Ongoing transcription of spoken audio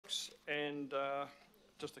and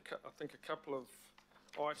just I think a couple of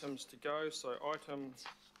items to go. So item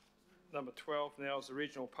number 12 now is the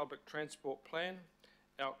Regional Public Transport Plan,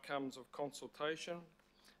 outcomes of consultation.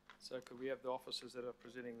 So could we have the officers that are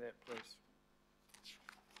presenting that, please?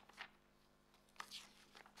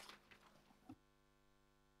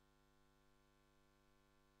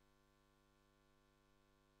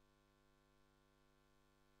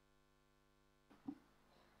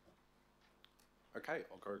 Okay,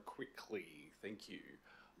 I'll go quickly, thank you.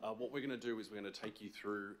 What we're going to do is we're going to take you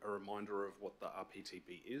through a reminder of what the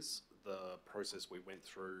RPTP is, the process we went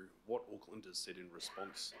through, what Auckland has said in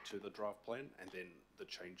response to the draft plan, and then the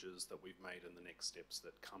changes that we've made and the next steps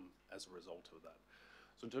that come as a result of that.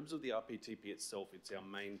 So in terms of the RPTP itself, it's our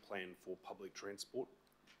main plan for public transport,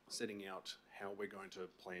 setting out how we're going to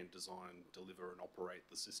plan, design, deliver and operate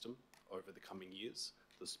the system over the coming years.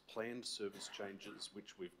 There's planned service changes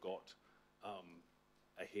which we've got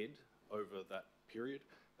ahead over that period,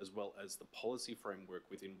 as well as the policy framework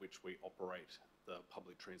within which we operate the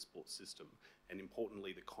public transport system, and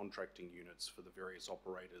importantly the contracting units for the various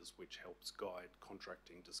operators, which helps guide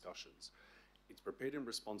contracting discussions. It's prepared in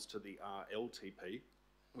response to the RLTP,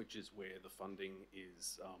 which is where the funding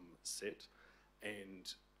is set,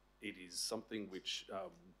 and it is something which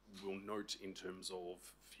we'll note in terms of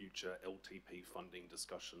future LTP funding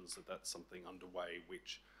discussions, that's something underway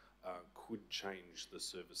which could change the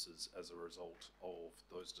services as a result of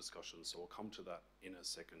those discussions. So I'll come to that in a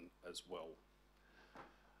second as well.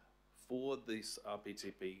 For this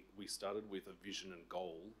RPTP, we started with a vision and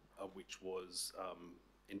goal, which was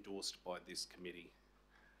endorsed by this committee,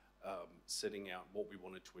 setting out what we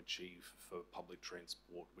wanted to achieve for public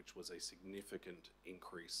transport, which was a significant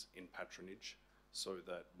increase in patronage so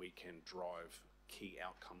that we can drive key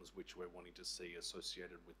outcomes which we're wanting to see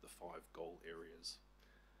associated with the 5 goal areas.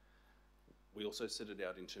 We also set it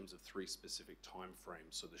out in terms of 3 specific time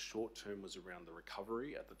frames. So the short term was around the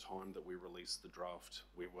recovery. At the time that we released the draft,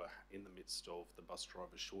 we were in the midst of the bus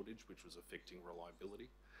driver shortage, which was affecting reliability.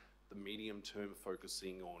 The medium term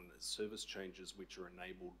focusing on service changes which are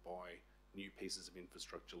enabled by new pieces of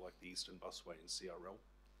infrastructure like the Eastern Busway and CRL.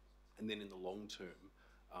 And then in the long term,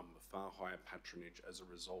 far higher patronage as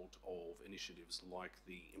a result of initiatives like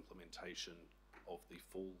the implementation of the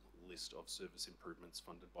full list of service improvements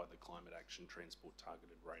funded by the Climate Action Transport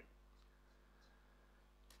Targeted Rate.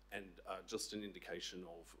 And just an indication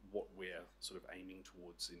of what we're sort of aiming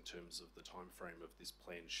towards in terms of the time frame of this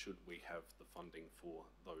plan should we have the funding for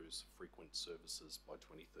those frequent services by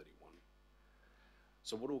 2031.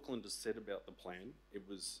 So what Auckland has said about the plan, it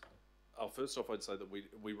was, first off I'd say that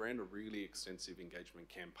we ran a really extensive engagement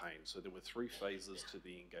campaign. So there were 3 phases to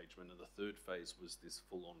the engagement, and the 3rd phase was this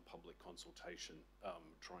full-on public consultation,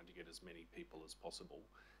 trying to get as many people as possible.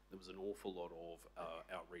 There was an awful lot of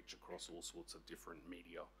outreach across all sorts of different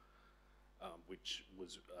media, which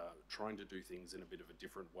was trying to do things in a bit of a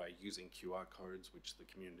different way, using QR codes, which the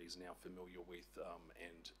community is now familiar with,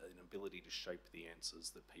 and an ability to shape the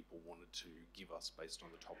answers that people wanted to give us based on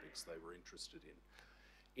the topics they were interested in.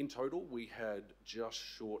 In total, we had just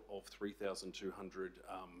short of 3,200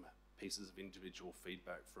 pieces of individual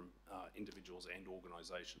feedback from individuals and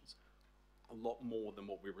organisations. A lot more than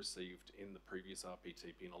what we received in the previous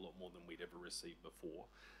RPTP and a lot more than we'd ever received before.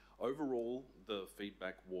 Overall, the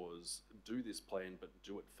feedback was do this plan, but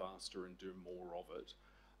do it faster and do more of it.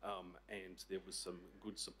 And there was some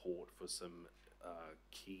good support for some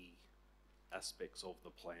key aspects of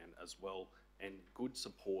the plan as well, and good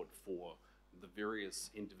support for the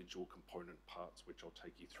various individual component parts, which I'll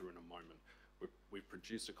take you through in a moment. We've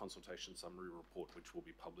produced a consultation summary report which will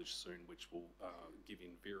be published soon, which will give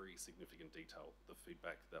in very significant detail the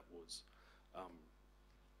feedback that was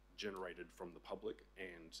generated from the public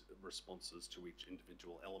and responses to each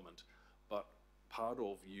individual element. But part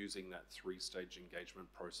of using that 3-stage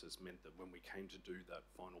engagement process meant that when we came to do that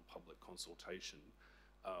final public consultation,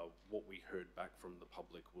 what we heard back from the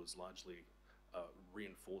public was largely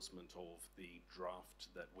reinforcement of the draft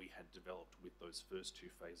that we had developed with those first 2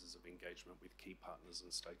 phases of engagement with key partners and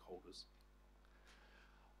stakeholders.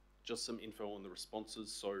 Just some info on the responses.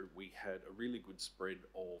 So we had a really good spread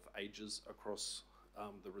of ages across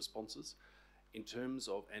the responses. In terms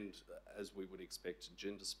of, and as we would expect,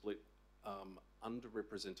 gender split,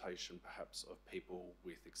 underrepresentation perhaps of people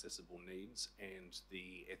with accessible needs, and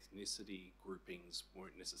the ethnicity groupings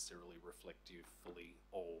weren't necessarily reflective fully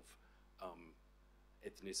of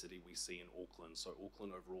ethnicity we see in Auckland. So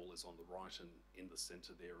Auckland overall is on the right, and in the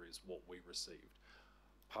centre there is what we received.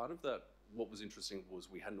 Part of that, what was interesting was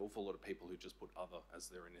we had an awful lot of people who just put other as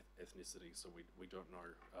their ethnicity, so we don't know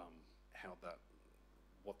how that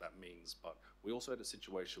what that means, but we also had a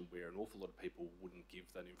situation where an awful lot of people wouldn't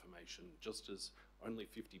give that information, just as only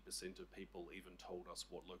 50% of people even told us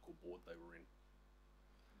what local board they were in.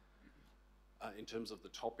 In terms of the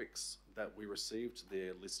topics that we received,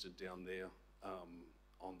 they're listed down there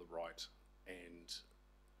on the right, and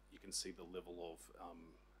you can see the level of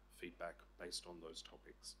feedback based on those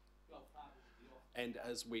topics. And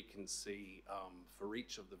as we can see, for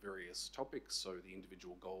each of the various topics, so the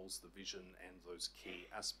individual goals, the vision, and those key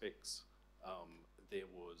aspects, there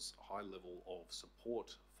was a high level of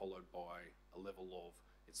support, followed by a level of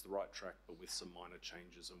it's the right track, but with some minor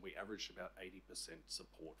changes, and we averaged about 80%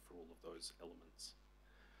 support for all of those elements.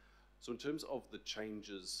 So in terms of the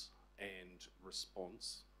changes and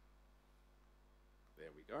response,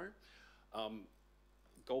 there we go.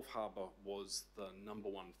 Gulf Harbour was the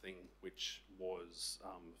 #1 thing which was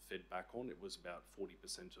fed back on. It was about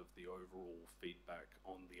 40% of the overall feedback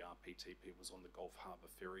on the RPTP was on the Gulf Harbour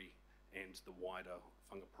ferry and the wider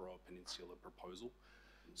Whangaparoa Peninsula proposal.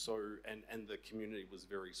 So, and the community was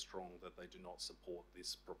very strong that they do not support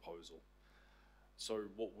this proposal. So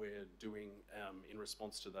what we're doing in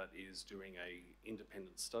response to that is doing a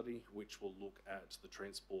independent study which will look at the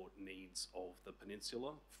transport needs of the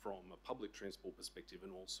peninsula from a public transport perspective,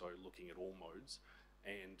 and also looking at all modes,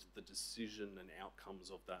 and the decision and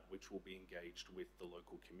outcomes of that, which will be engaged with the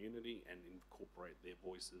local community and incorporate their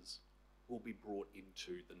voices, will be brought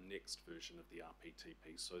into the next version of the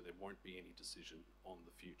RPTP. So there won't be any decision on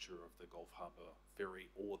the future of the Gulf Harbour ferry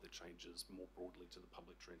or the changes more broadly to the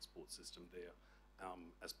public transport system there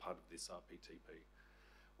as part of this RPTP.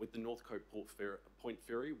 With the North Coast Point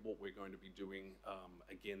Ferry, what we're going to be doing,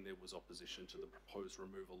 again, there was opposition to the proposed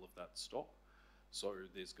removal of that stop. So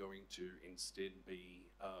there's going to instead be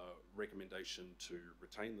a recommendation to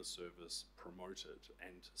retain the service, promote it,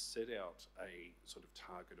 and set out a sort of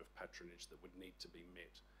target of patronage that would need to be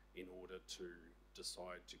met in order to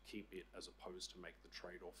decide to keep it, as opposed to make the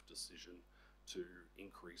trade-off decision to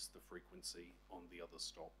increase the frequency on the other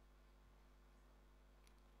stop.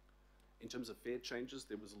 In terms of fare changes,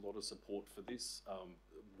 there was a lot of support for this.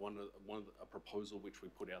 A proposal which we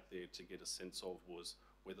put out there to get a sense of was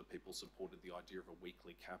whether people supported the idea of a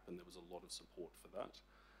weekly cap, and there was a lot of support for that.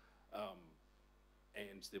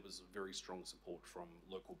 And there was very strong support from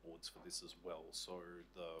local boards for this as well. So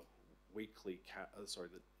the weekly cap,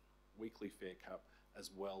 the weekly fare cap,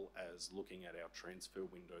 as well as looking at our transfer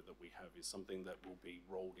window that we have, is something that will be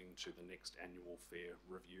rolled into the next annual fare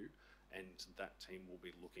review, and that team will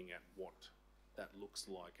be looking at what that looks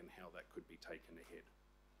like and how that could be taken ahead.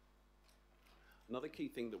 Another key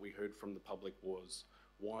thing that we heard from the public was,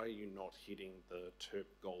 why are you not hitting the TERP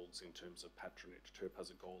goals in terms of patronage? TERP has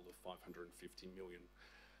a goal of 550 million.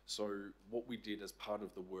 So what we did as part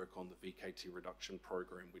of the work on the VKT reduction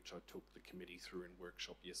program, which I took the committee through in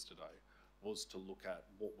workshop yesterday, was to look at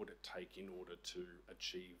what would it take in order to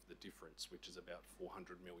achieve the difference, which is about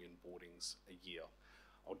 400 million boardings a year.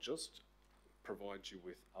 I'll just provide you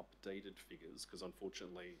with updated figures, because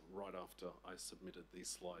unfortunately, right after I submitted these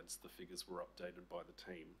slides, the figures were updated by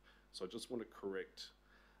the team. So I just want to correct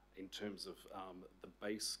in terms of the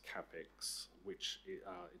base capex, which it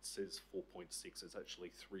says 4.6, it's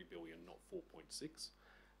actually 3 billion, not 4.6.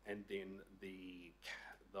 And then the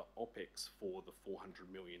OPEX for the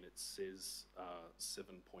 400 million, it says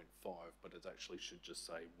 7.5, but it actually should just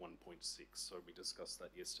say 1.6. So we discussed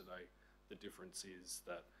that yesterday. The difference is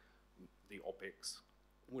that the OPEX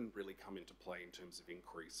wouldn't really come into play in terms of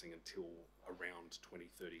increasing until around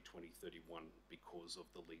 2030, 2031, because of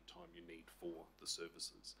the lead time you need for the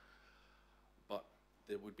services. But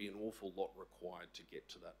there would be an awful lot required to get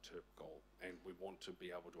to that TERP goal, and we want to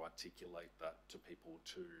be able to articulate that to people.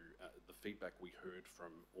 The feedback we heard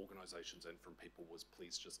from organisations and from people was,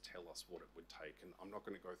 please just tell us what it would take. And I'm not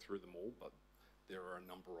going to go through them all, but there are a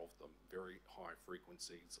number of them. Very high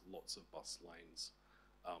frequencies, lots of bus lanes,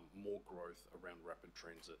 more growth around rapid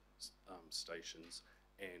transit stations,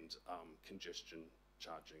 and congestion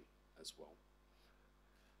charging as well.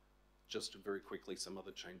 Just very quickly, some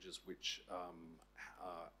other changes which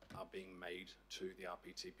are being made to the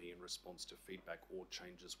RPTP in response to feedback or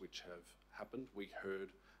changes which have happened. We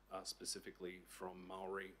heard specifically from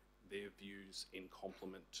Maori their views in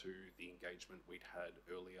complement to the engagement we'd had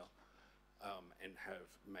earlier, and have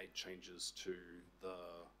made changes to the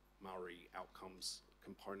Maori outcomes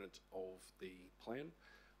component of the plan.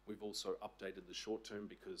 We've also updated the short term,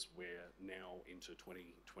 because we're now into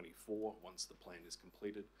 2024 once the plan is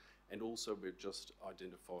completed. And also we've just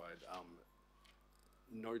identified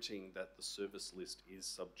noting that the service list is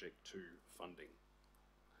subject to funding.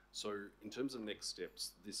 So in terms of next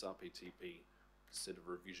steps, this RPTP set of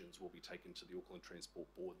revisions will be taken to the Auckland Transport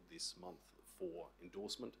Board this month for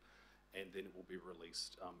endorsement, and then it will be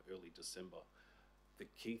released early December. The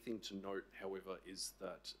key thing to note, however, is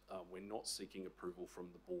that we're not seeking approval from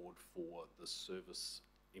the board for the service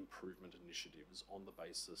improvement initiatives on the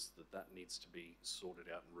basis that that needs to be sorted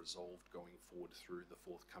out and resolved going forward through the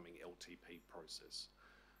forthcoming LTP process.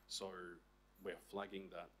 So we're flagging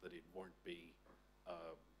that it won't be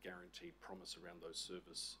a guaranteed promise around those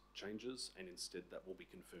service changes, and instead that will be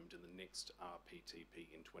confirmed in the next RPTP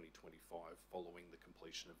in 2025 following the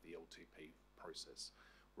completion of the LTP process.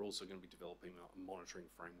 We're also going to be developing a monitoring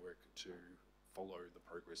framework to follow the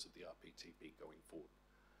progress of the RPTP going forward.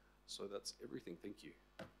 So that's everything. Thank you.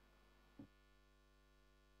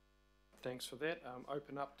 Thanks for that.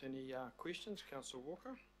 Open up to any questions. Councillor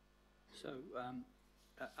Walker. So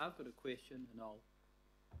I've got a question, and I'll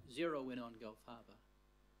zero in on Gulf Harbour.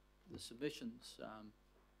 The submissions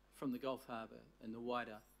from the Gulf Harbour and the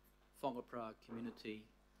wider Whangaparā community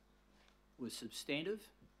were substantive.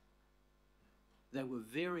 They were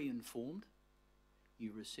very informed.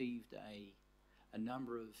 You received a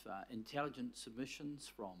number of intelligent submissions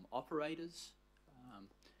from operators,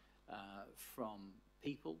 from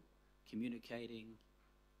people communicating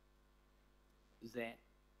that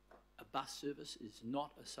a bus service is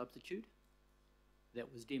not a substitute.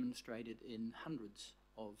 That was demonstrated in hundreds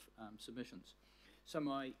of submissions. So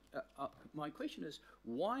my question is,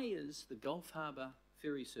 why is the Gulf Harbour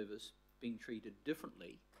ferry service being treated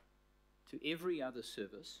differently to every other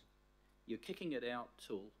service? You're kicking it out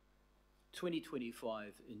till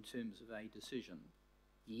 2025 in terms of a decision,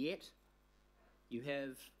 yet you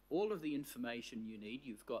have all of the information you need.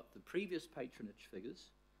 You've got the previous patronage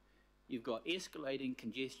figures, you've got escalating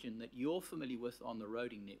congestion that you're familiar with on the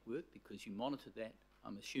roading network because you monitor that,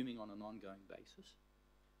 I'm assuming, on an ongoing basis.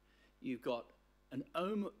 You've got an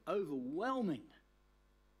overwhelming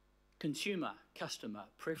customer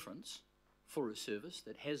preference for a service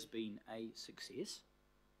that has been a success.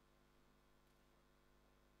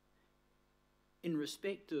 In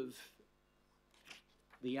respect of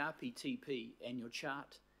the RPTP and your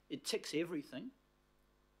chart, it ticks everything.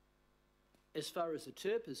 As far as the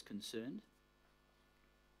TERP is concerned,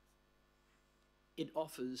 it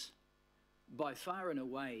offers by far and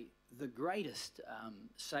away the greatest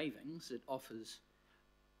savings. It offers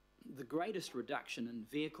the greatest reduction in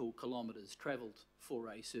vehicle kilometres travelled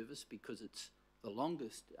for a service because it's the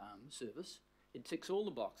longest service. It ticks all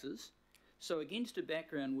the boxes. So against a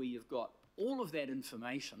background where you've got all of that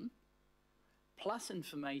information, plus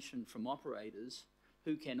information from operators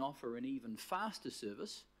who can offer an even faster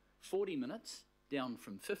service, 40 minutes down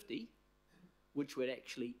from 50, which would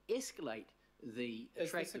actually escalate the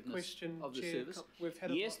attractiveness of the service.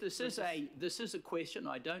 Yes, this is a question.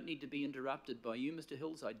 I don't need to be interrupted by you, Mr.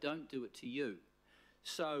 Hills. I don't do it to you.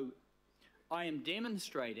 So I am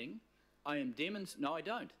demonstrating, no, I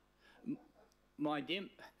don't.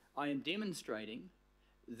 I am demonstrating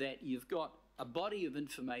that you've got a body of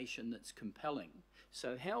information that's compelling.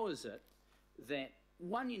 So how is it that,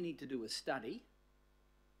 one, you need to do a study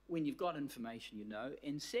when you've got information you know,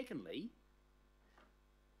 and secondly,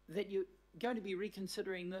 that you're going to be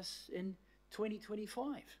reconsidering this in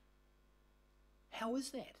 2025? How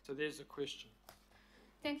is that? So there's a question.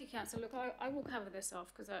 Thank you, Councillor. Look, I will cover this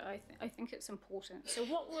off because I think it's important. So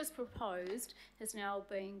what was proposed has now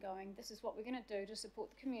been going, this is what we're going to do to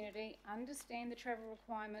support the community, understand the travel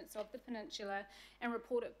requirements of the peninsula and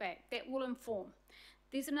report it back. That will inform.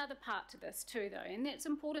 There's another part to this too though, and that's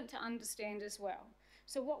important to understand as well.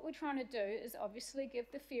 So what we're trying to do is obviously give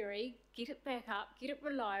the ferry, get it back up, get it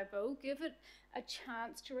reliable, give it a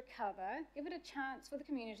chance to recover, give it a chance for the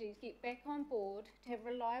community to get back on board, to have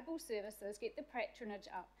reliable services, get the patronage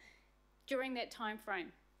up during that time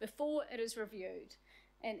frame before it is reviewed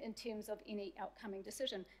and in terms of any outcoming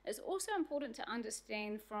decision. It's also important to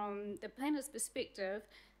understand from the planner's perspective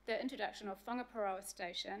the introduction of Whangaparā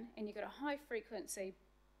station, and you've got a high frequency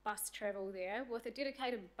bus travel there with a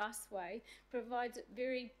dedicated busway provides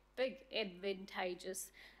very big advantageous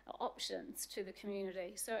options to the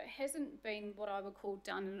community. So it hasn't been what I would call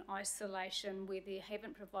done in isolation where they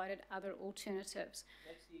haven't provided other alternatives.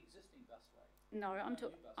 That's the existing busway. No,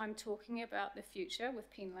 I'm talking about the future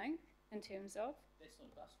with Penlink in terms of. That's not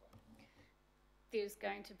a busway. There's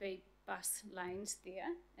going to be bus lanes there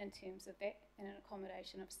in terms of that and an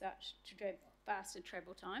accommodation of such to drive faster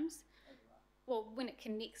travel times. Well, when it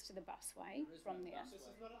connects to the busway from there. This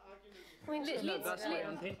is not an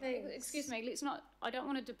argument. Excuse me, let's not, I don't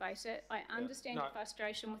want to debate it. I understand your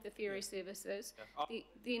frustration with the ferry services.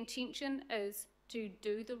 The intention is to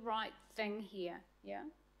do the right thing here, yeah?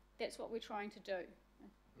 That's what we're trying to do.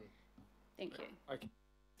 Thank you. Okay,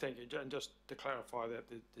 thank you. And just to clarify that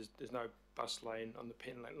there's no bus lane on the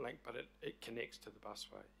Penland link, but it connects to the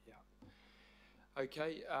busway. Yeah.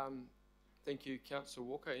 Okay. Thank you, Councillor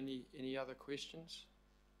Walker. Any other questions?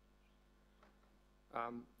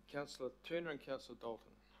 Councillor Turner and Councillor Dalton.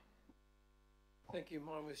 Thank you.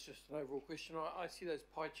 Mine was just an overall question. I see those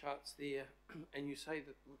pie charts there, and you say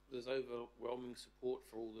that there's overwhelming support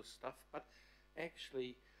for all this stuff, but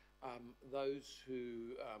actually, those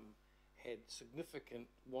who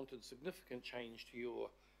wanted significant change to your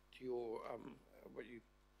what you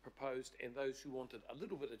proposed, and those who wanted a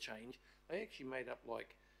little bit of change, they actually made up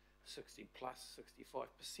like 60 plus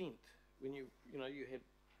 65%. When you had,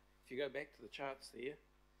 if you go back to the charts there.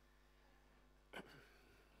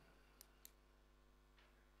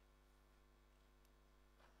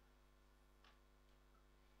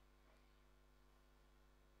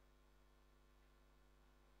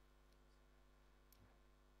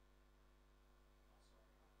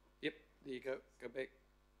 Yep, there you go. Go back.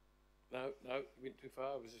 No, you went too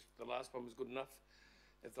far. It was just the last one was good enough.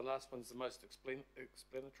 If the last one's the most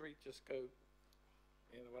explanatory, just go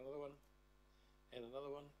and another one and another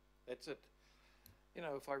one. That's it. You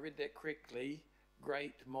know, if I read that correctly,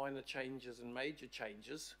 great, minor changes and major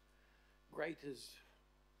changes. Great is,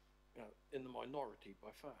 in the minority by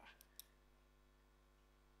far.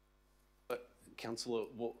 But Councillor,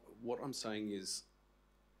 what I'm saying is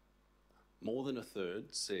more than a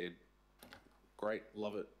third said, great,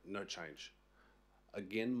 love it, no change.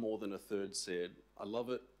 Again, more than a third said, I love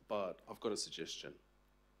it, but I've got a suggestion.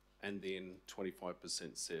 And then 25%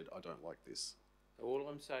 said, I don't like this. So all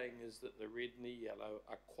I'm saying is that the red and the yellow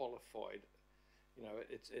are qualified.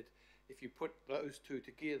 If you put those two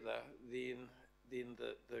together, then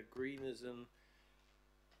the green is in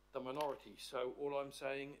the minority. So all I'm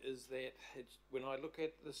saying is that when I look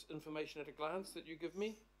at this information at a glance that you give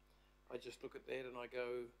me, I just look at that and I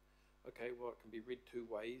go, okay, well, it can be read two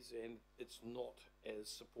ways, and it's not as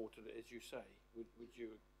supported as you say. Would you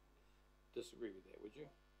disagree with that, would you?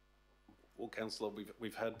 Well, Councillor,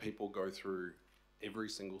 we've had people go through every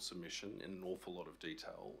single submission in an awful lot of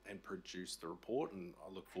detail and produce the report, and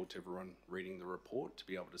I look forward to everyone reading the report to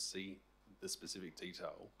be able to see the specific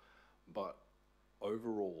detail. But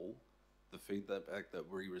overall, the feedback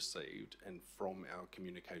that we received, and from our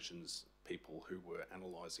communications people who were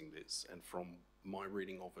analysing this, and from my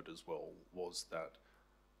reading of it as well, was that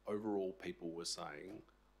overall people were saying,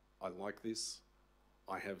 I like this,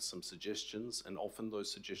 I have some suggestions, and often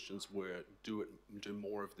those suggestions were do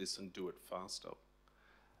more of this and do it faster.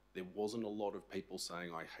 There wasn't a lot of people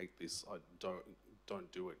saying, I hate this, I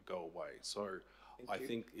don't do it, go away. So I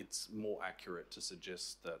think it's more accurate to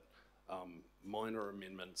suggest that minor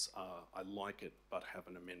amendments are, I like it, but have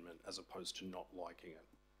an amendment, as opposed to not liking it.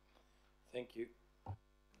 Thank you.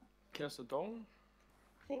 Councillor Dong.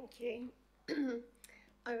 Thank you.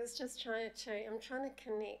 I was just trying to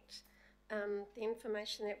connect the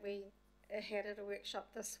information that we had at a workshop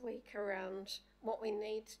this week around what we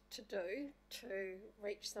need to do to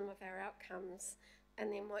reach some of our outcomes,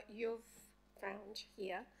 and then what you've found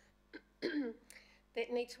here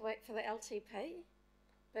that need to wait for the LTP,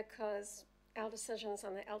 because our decisions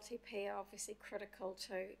on the LTP are obviously critical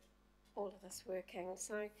to all of this working.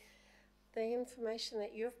 So the information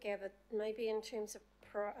that you've gathered, maybe in terms of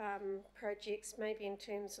projects, maybe in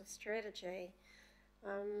terms of strategy,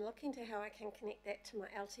 looking to how I can connect that to my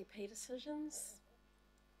LTP decisions.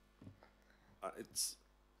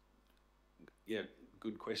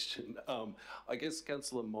 Good question. I guess,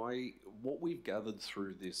 Councillor, what we've gathered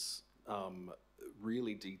through this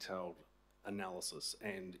really detailed analysis,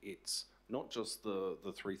 and it's not just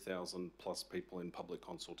the 3,000 plus people in public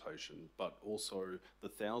consultation, but also the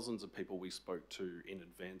thousands of people we spoke to in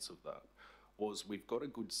advance of that, was we've got a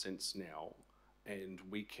good sense now, and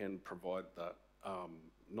we can provide that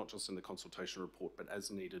not just in the consultation report, but as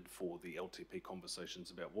needed for the LTP conversations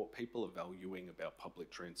about what people are valuing about public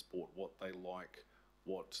transport, what they like,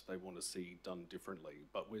 what they want to see done differently.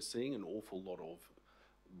 But we're seeing an awful lot of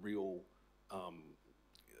real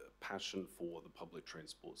passion for the public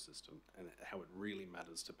transport system and how it really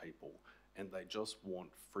matters to people. And they just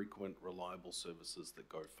want frequent, reliable services that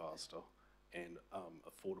go faster and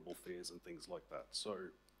affordable fares and things like that. So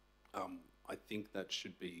I think that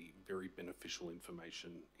should be very beneficial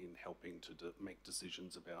information in helping to make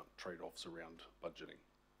decisions about trade-offs around budgeting.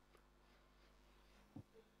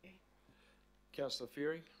 Councillor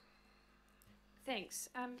Ferry. Thanks.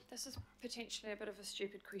 This is potentially a bit of a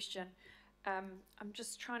stupid question. I'm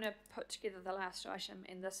just trying to put together the last item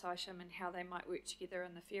and this item and how they might work together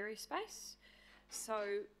in the ferry space.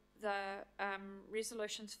 So the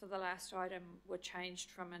resolutions for the last item were changed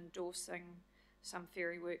from endorsing some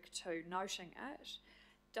ferry work to noting it.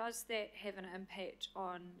 Does that have an impact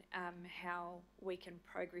on how we can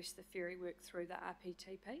progress the ferry work through the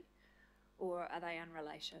RPTP, or are they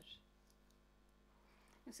unrelated?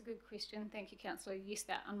 That's a good question. Thank you, Councillor. Yes,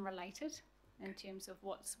 they're unrelated in terms of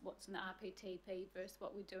what's in the RPTP versus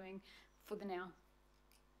what we're doing for the now.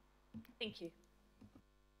 Thank you.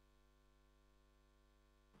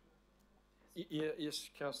 Yes,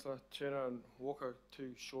 Councillor Turner and Walker,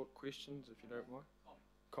 2 short questions, if you don't mind.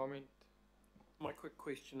 Comment? My quick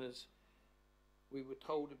question is, we were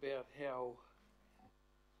told about how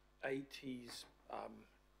AT's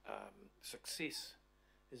success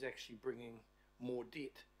is actually bringing more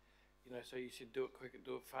debt. You know, so you should do it quicker,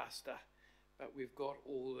 do it faster. But we've got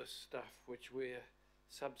all this stuff which we're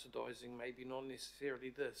subsidising, maybe not necessarily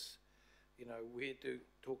this. You know, we're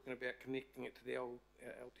talking about connecting it to the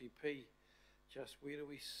LTP. Just where do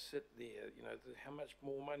we sit there? You know, how much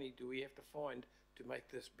more money do we have to find to make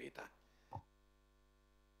this better?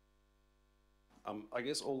 I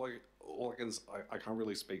guess all I can I can't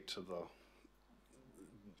really speak to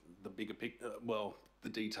the bigger picture. Well, the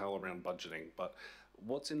detail around budgeting, but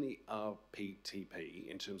what's in the RPTP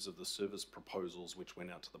in terms of the service proposals which went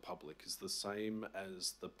out to the public is the same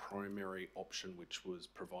as the primary option which was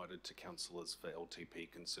provided to councillors for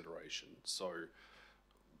LTP consideration. So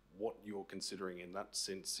what you're considering in that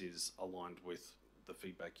sense is aligned with the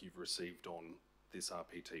feedback you've received on this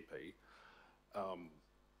RPTP.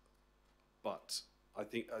 But I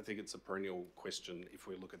think it's a perennial question. If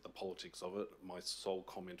we look at the politics of it, my sole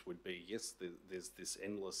comment would be, yes, there's this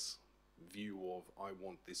endless view of I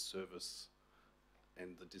want this service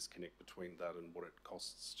and the disconnect between that and what it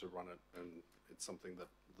costs to run it, and it's something that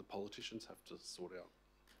the politicians have to sort out.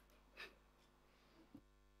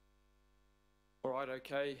 All right,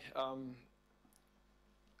 okay.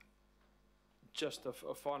 Just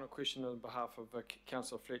a final question on behalf of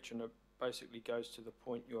Councillor Fletcher, and it basically goes to the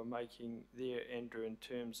point you were making there, Andrew, in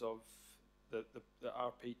terms of the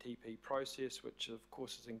RPTP process, which of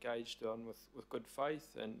course is engaged on with good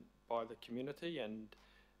faith and by the community, and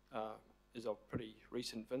is of pretty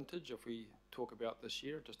recent vintage if we talk about this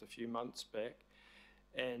year, just a few months back,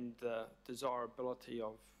 and the desirability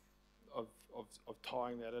of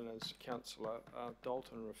tying that in, as Councillor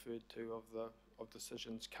Dalton referred to, of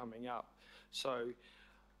decisions coming up. So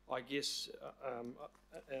I guess, and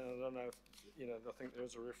I don't know if, you know, I think there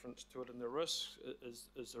is a reference to it in the risk,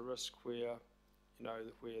 is a risk where, you know,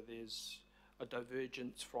 where there's a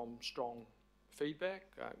divergence from strong feedback,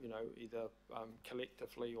 you know, either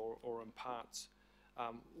collectively or in parts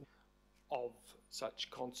of such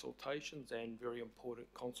consultations, and very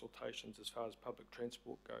important consultations as far as public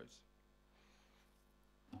transport goes.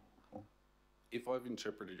 If I've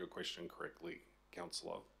interpreted your question correctly,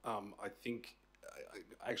 Councillor, I think,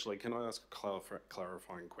 actually, can I ask a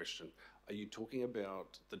clarifying question? Are you talking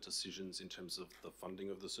about the decisions in terms of the funding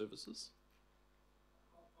of the services?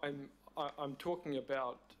 I'm talking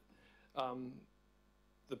about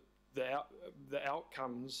the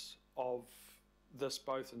outcomes of this,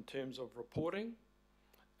 both in terms of reporting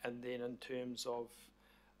and then in terms of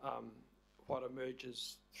what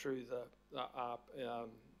emerges through the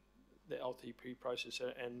LTP process.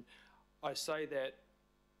 And I say that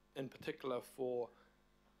in particular for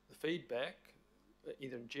the feedback,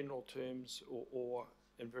 either in general terms or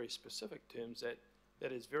in very specific terms,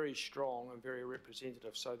 that is very strong and very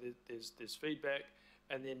representative. So there's feedback,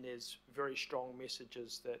 and then there's very strong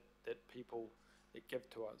messages that people give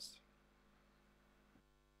to us.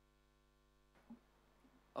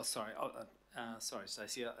 Oh, sorry. Sorry,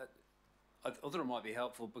 Stacey. I thought it might be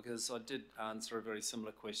helpful because I did answer a very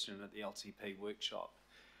similar question at the LTP workshop.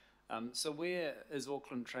 So where is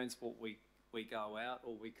Auckland Transport we go out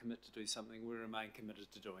or we commit to do something, we remain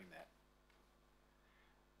committed to doing that.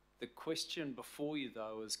 The question before you,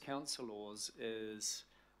 though, as councillors, is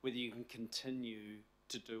whether you can continue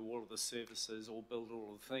to do all of the services or build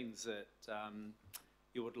all of the things that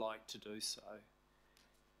you would like to do so.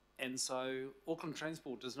 And so Auckland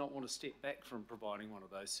Transport does not want to step back from providing one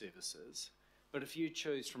of those services, but if you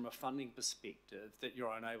choose from a funding perspective that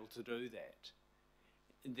you're unable to do that,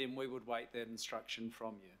 then we would wait that instruction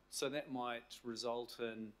from you. So that might result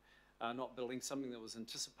in not building something that was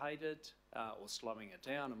anticipated or slowing it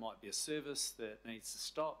down. It might be a service that needs to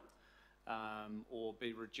stop or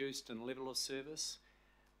be reduced in level of service.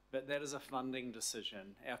 But that is a funding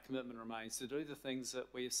decision. Our commitment remains to do the things that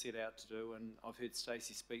we have set out to do, and I've heard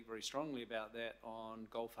Stacey speak very strongly about that on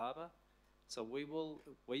Gulf Harbour. So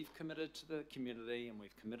we've committed to the community and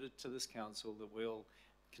we've committed to this council that we'll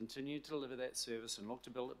continue to deliver that service and look to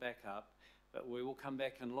build it back up, but we will come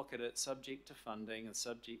back and look at it subject to funding and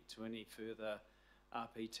subject to any further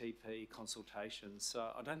RPTP consultations.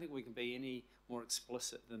 So I don't think we can be any more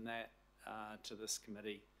explicit than that to this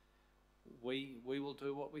committee. We will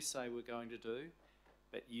do what we say we're going to do,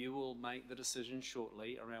 but you will make the decision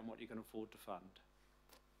shortly around what you can afford to fund.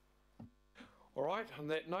 All right, on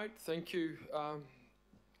that note, thank you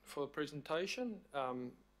for the presentation.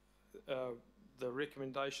 The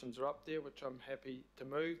recommendations are up there, which I'm happy to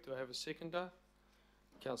move. Do I have a seconder?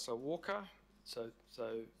 Councillor Walker. So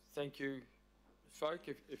thank you, folk,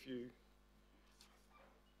 if you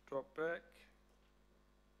drop back.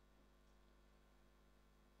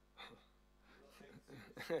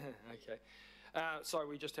 Okay. So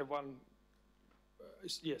we just have one.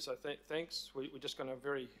 Yeah, so thanks. We're just going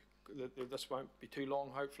to this won't be too long,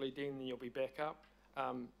 hopefully, Dean, then you'll be back up.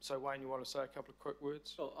 So Wayne, you want to say a couple of quick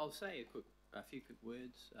words? Well, I'll say a few quick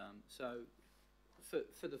words. So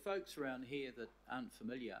for the folks around here that aren't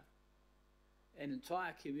familiar, an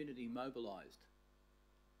entire community mobilised,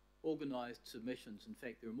 organised submissions. In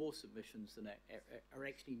fact, there are more submissions than are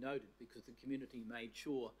actually noted because the community made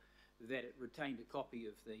sure that it retained a copy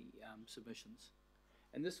of the submissions.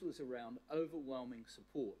 And this was around overwhelming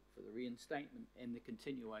support for the reinstatement and the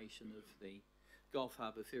continuation of the Gulf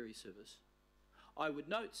Harbour ferry service. I would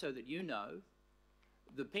note, so that you know,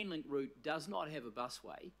 the Penlink route does not have a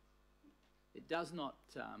busway. It does not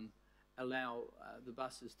allow the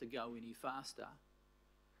buses to go any faster.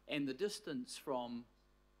 And the distance from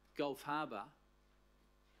Gulf Harbour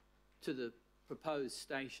to the proposed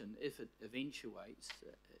station, if it eventuates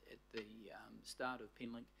at the start of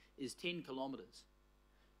Penlink, is 10 kilometres.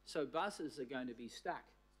 So buses are going to be stuck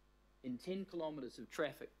in 10 kilometres of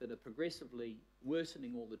traffic that are progressively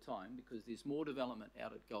worsening all the time because there's more development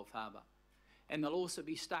out at Gulf Harbour. And they'll also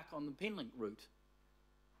be stuck on the Penlink route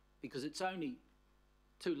because it's only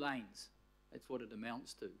 2 lanes. That's what it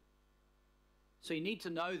amounts to. So you need to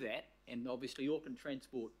know that, and obviously Auckland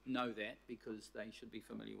Transport know that because they should be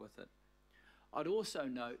familiar with it. I'd also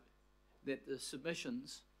note that the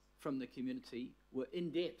submissions from the community were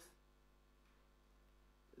in-depth.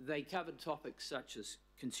 They covered topics such as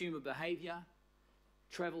consumer behaviour,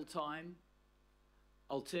 travel time,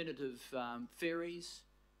 alternative ferries,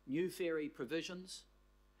 new ferry provisions.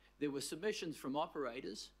 There were submissions from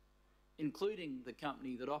operators, including the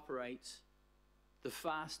company that operates the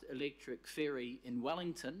fast electric ferry in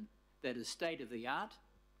Wellington that is state-of-the-art,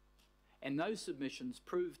 and those submissions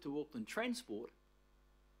proved to Auckland Transport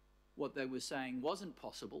what they were saying wasn't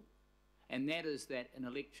possible, and that is that an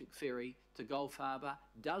electric ferry to Gulf Harbour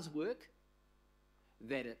does work,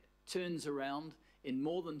 that it turns around in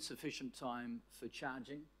more than sufficient time for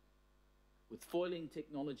charging, with foiling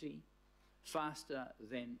technology, faster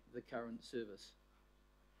than the current service.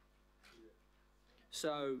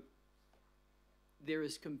 So there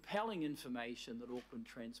is compelling information that Auckland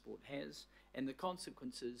Transport has, and the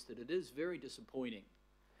consequence is that it is very disappointing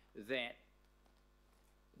that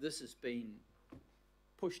this has been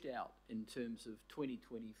pushed out in terms of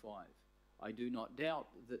 2025. I do not doubt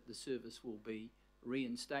that the service will be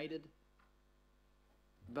reinstated,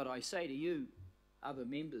 but I say to you, other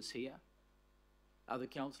members here, other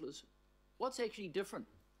councillors, what's actually different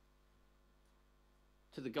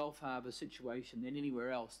to the Gulf Harbour situation than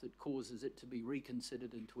anywhere else that causes it to be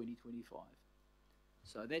reconsidered in 2025?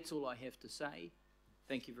 So that's all I have to say.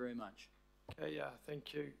 Thank you very much. Okay,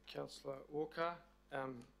 thank you, Councillor Walker.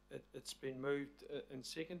 It's been moved and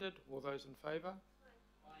seconded. All those in favour?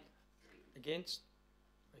 Aye. Against?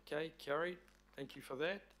 Okay, carried. Thank you for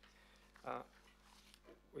that.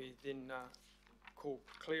 We then call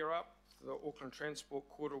Claire up for the Auckland Transport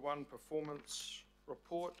Q1 Performance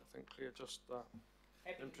Report. I think Claire just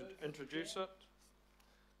introduce it.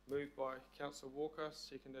 Moved by Councillor Walker,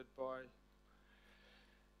 seconded by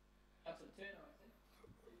Councillor Turner, I think.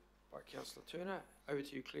 By Councillor Turner. Over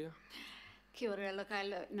to you, Claire. Kia ora. Look, I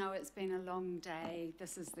know it's been a long day.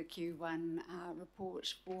 This is the Q1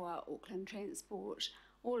 report for Auckland Transport.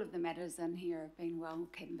 All of the matters in here have been well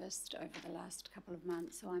canvassed over the last couple of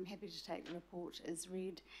months, so I'm happy to take the report as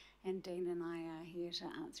read, and Dean and I are here to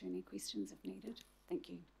answer any questions if needed. Thank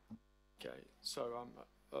you. Okay, so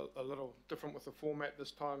a little different with the format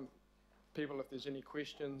this time. People, if there's any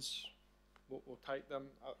questions, we'll take them.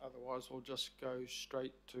 Otherwise, we'll just go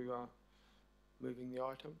straight to moving the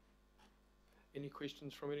item. Any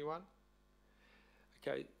questions from anyone?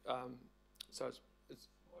 Okay, so it's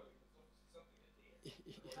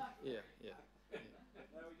yeah. No,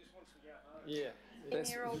 he just wants to go home. Yeah. Been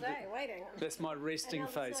here all day waiting. That's my resting And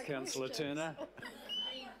now there's face, no Councillor questions.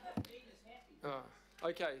 Turner.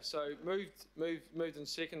 Okay, so moved and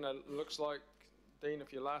seconded. It looks like, Dean,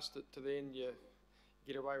 if you last it to the end, you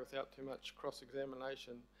get away without too much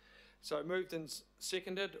cross-examination. So moved and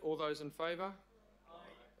seconded. All those in favour?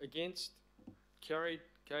 Aye. Against? Carried.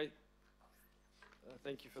 Okay.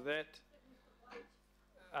 Thank you for that.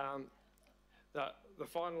 The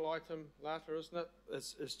final item, Lata, isn't it?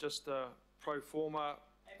 Is just a pro forma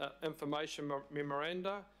information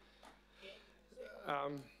memoranda.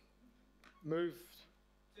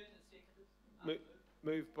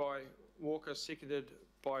 Moved by Walker, seconded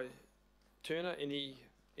by Turner.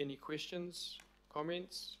 Any questions,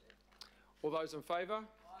 comments? All those in favour?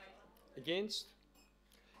 Aye. Against?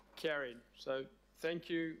 Carried. So thank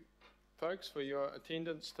you, folks, for your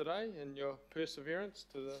attendance today and your perseverance,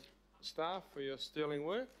 to the staff for your sterling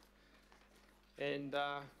work, and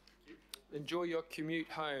enjoy your commute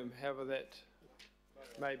home, however that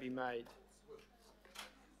may be made.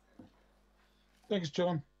 Thanks,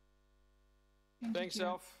 John. Thanks,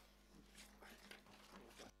 Alf.